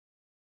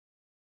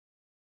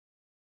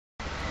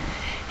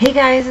Hey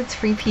guys, it's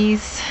Free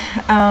Peace.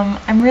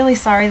 I'm really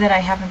sorry that I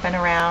haven't been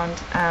around.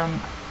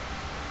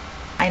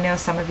 I know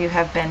some of you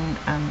have been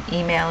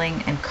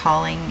emailing and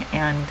calling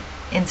and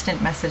instant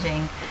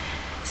messaging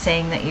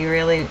saying that you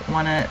really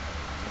want to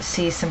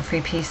see some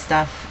Free Peace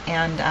stuff,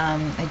 and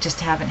I just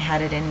haven't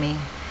had it in me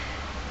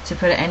to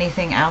put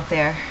anything out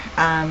there.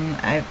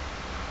 I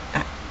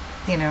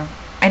know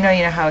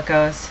you know how it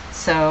goes.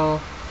 So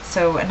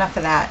enough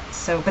of that.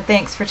 But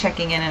thanks for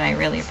checking in, and I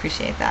really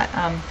appreciate that.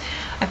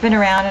 I've been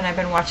around and I've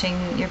been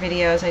watching your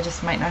videos. I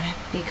just might not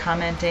be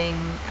commenting.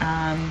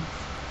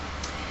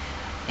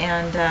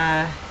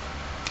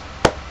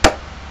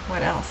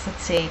 What else?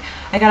 Let's see.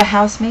 I got a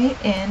housemate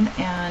in,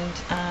 and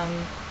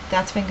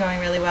that's been going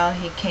really well.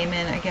 He came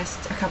in, I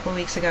guess, a couple of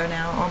weeks ago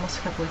now, almost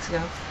a couple of weeks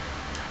ago,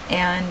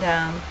 and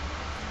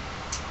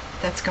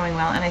that's going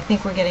well. And I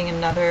think we're getting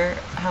another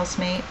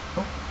housemate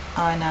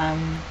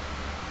on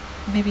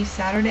maybe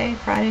Friday,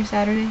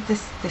 Saturday,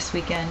 this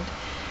weekend.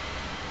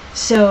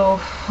 So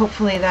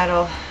hopefully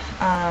that'll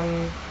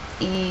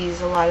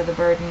ease a lot of the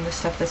burden, the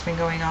stuff that's been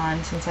going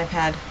on since I've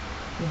had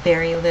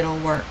very little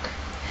work.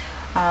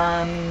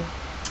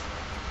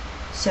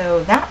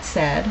 So that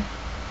said,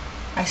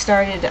 I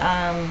started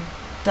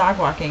dog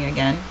walking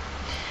again.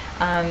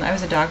 I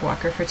was a dog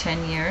walker for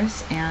 10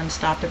 years and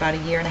stopped about a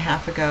year and a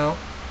half ago,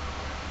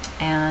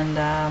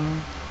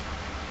 and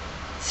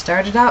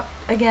started up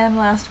again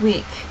last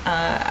week.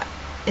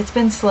 It's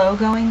been slow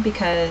going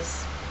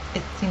because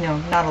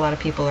not a lot of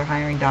people are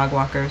hiring dog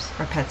walkers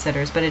or pet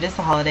sitters, but it is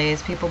the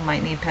holidays. People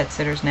might need pet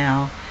sitters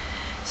now.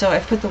 So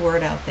I've put the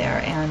word out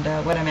there, and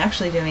what I'm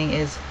actually doing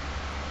is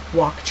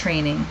walk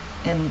training,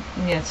 and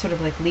it's sort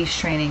of like leash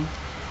training,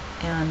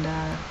 and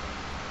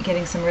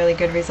getting some really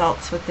good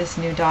results with this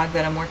new dog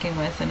that I'm working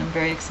with, and I'm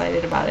very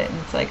excited about it. And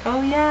it's like,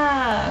 oh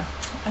yeah,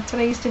 that's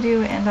what I used to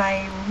do, and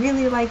I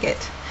really like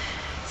it.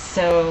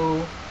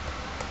 So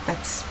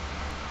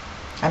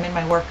I'm in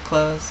my work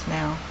clothes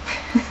now.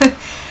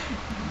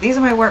 These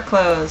are my work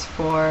clothes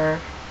for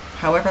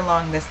however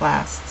long this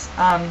lasts.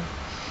 And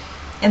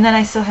then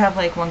I still have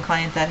like one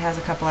client that has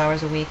a couple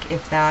hours a week,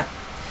 if that,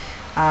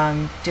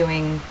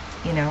 doing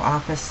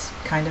office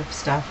kind of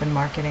stuff and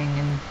marketing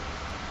and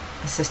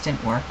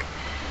assistant work.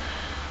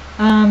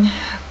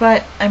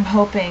 But I'm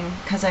hoping,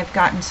 because I've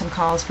gotten some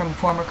calls from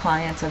former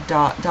clients of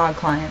dog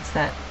clients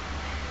that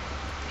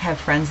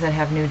have friends that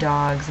have new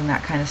dogs and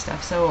that kind of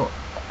stuff. So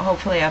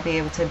hopefully I'll be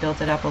able to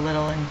build it up a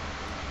little and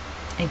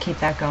keep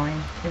that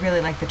going. I really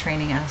like the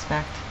training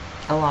aspect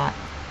a lot.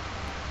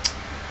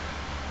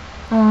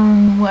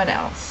 What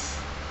else?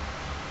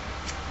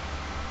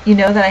 You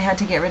know that I had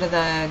to get rid of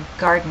the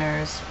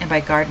gardeners, and by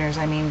gardeners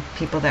I mean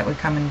people that would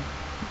come and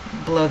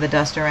blow the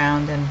dust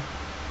around and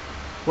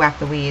whack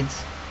the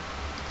weeds.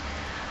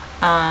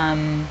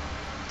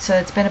 So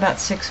it's been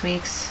about 6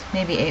 weeks,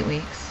 maybe 8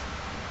 weeks,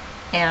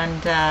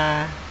 and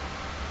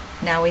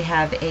now we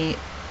have a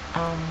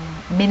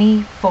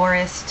mini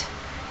forest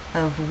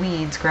of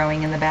weeds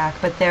growing in the back,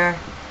 but they're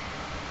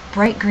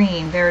bright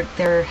green.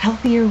 They're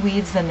healthier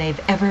weeds than they've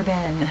ever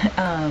been,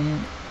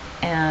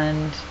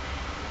 and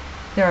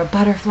there are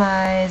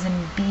butterflies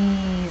and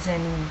bees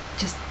and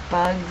just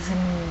bugs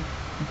and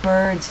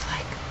birds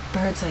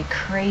like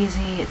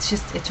crazy.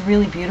 It's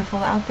really beautiful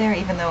out there,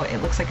 even though it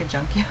looks like a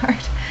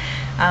junkyard.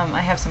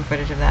 I have some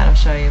footage of that I'll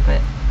show you,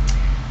 but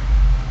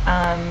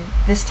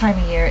this time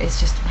of year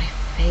is just my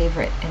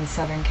favorite in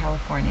Southern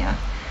California.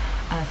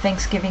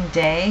 Thanksgiving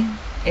Day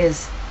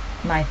is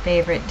my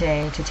favorite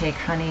day to take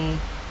Honey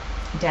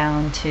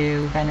down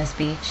to Venice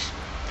Beach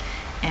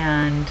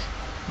and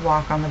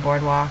walk on the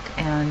boardwalk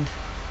and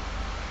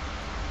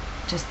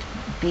just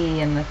be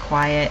in the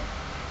quiet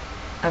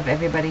of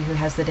everybody who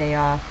has the day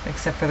off,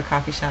 except for the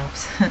coffee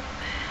shops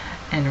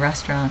and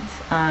restaurants.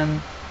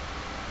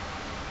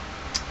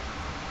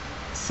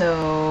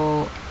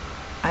 So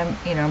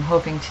I'm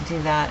hoping to do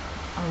that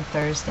on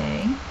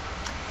Thursday.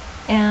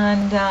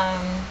 And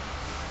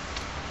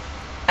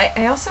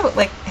I also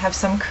have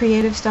some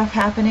creative stuff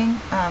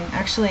happening.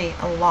 Actually,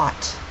 a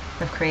lot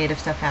of creative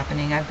stuff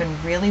happening. I've been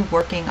really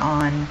working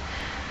on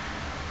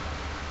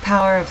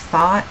power of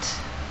thought,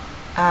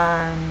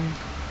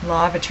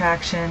 law of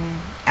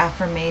attraction,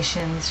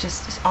 affirmations,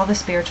 just all the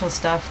spiritual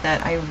stuff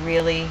that I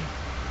really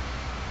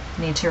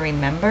need to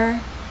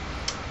remember.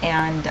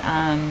 And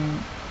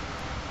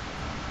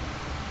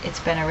it's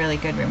been a really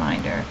good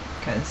reminder,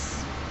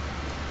 because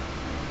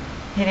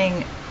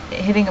hitting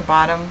a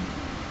bottom,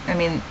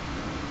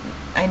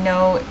 I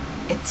know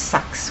it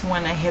sucks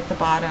when I hit the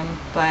bottom,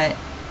 but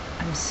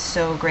I'm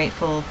so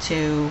grateful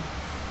to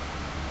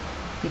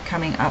be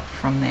coming up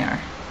from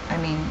there.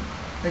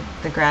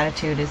 The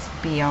gratitude is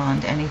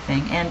beyond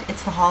anything, and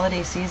it's the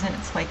holiday season.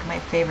 It's like my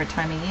favorite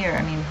time of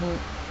year.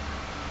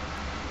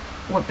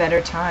 What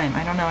better time?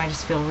 I don't know, I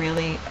just feel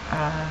really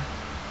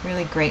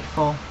really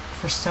grateful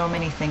for so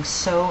many things,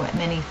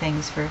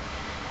 for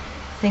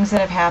things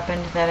that have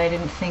happened that I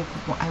didn't think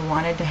I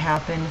wanted to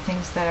happen,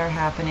 things that are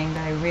happening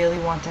that I really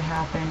want to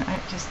happen. I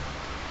just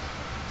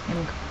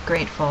am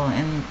grateful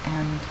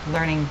and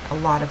learning a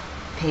lot of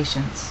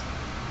patience.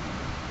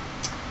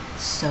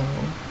 So,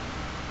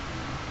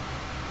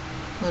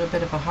 a little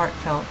bit of a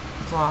heartfelt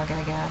vlog,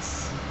 I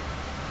guess.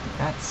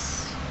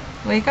 That's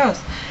the way it goes.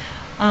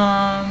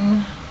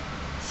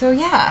 So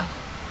yeah.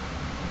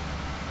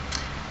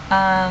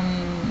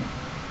 I'm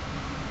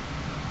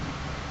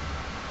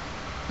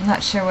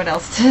not sure what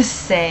else to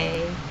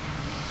say,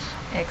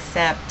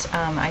 except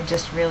I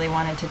just really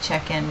wanted to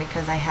check in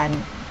because I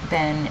hadn't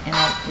been in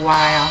a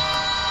while.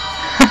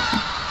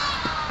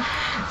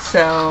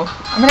 So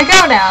I'm gonna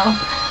go now.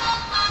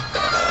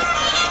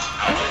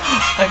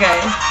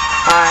 Okay,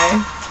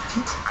 bye.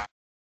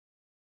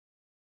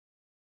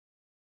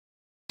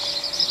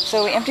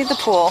 So we emptied the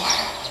pool,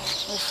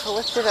 we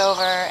flipped it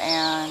over,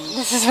 and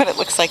this is what it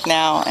looks like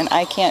now, and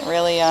I can't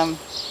really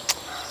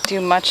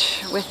do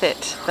much with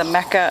it. The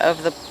mecca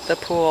of the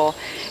pool.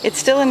 It's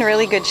still in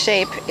really good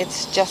shape.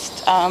 It's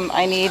just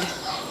I need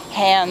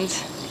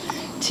hands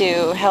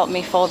to help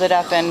me fold it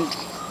up and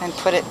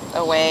put it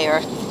away,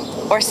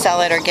 or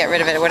sell it, or get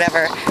rid of it, or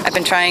whatever. I've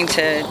been trying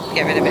to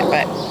get rid of it,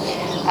 but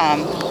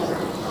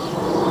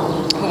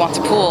who wants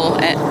a pool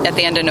at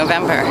the end of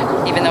November,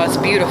 even though it's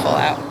beautiful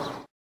out?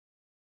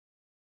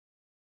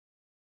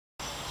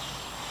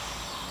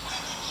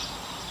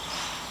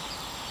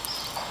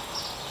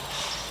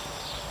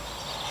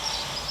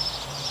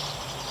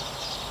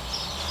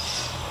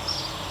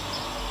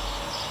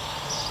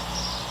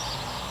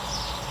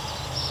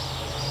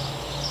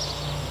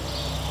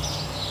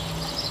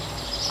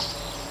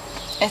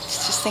 I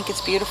just think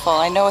it's beautiful.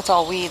 I know it's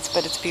all weeds,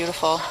 but it's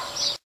beautiful.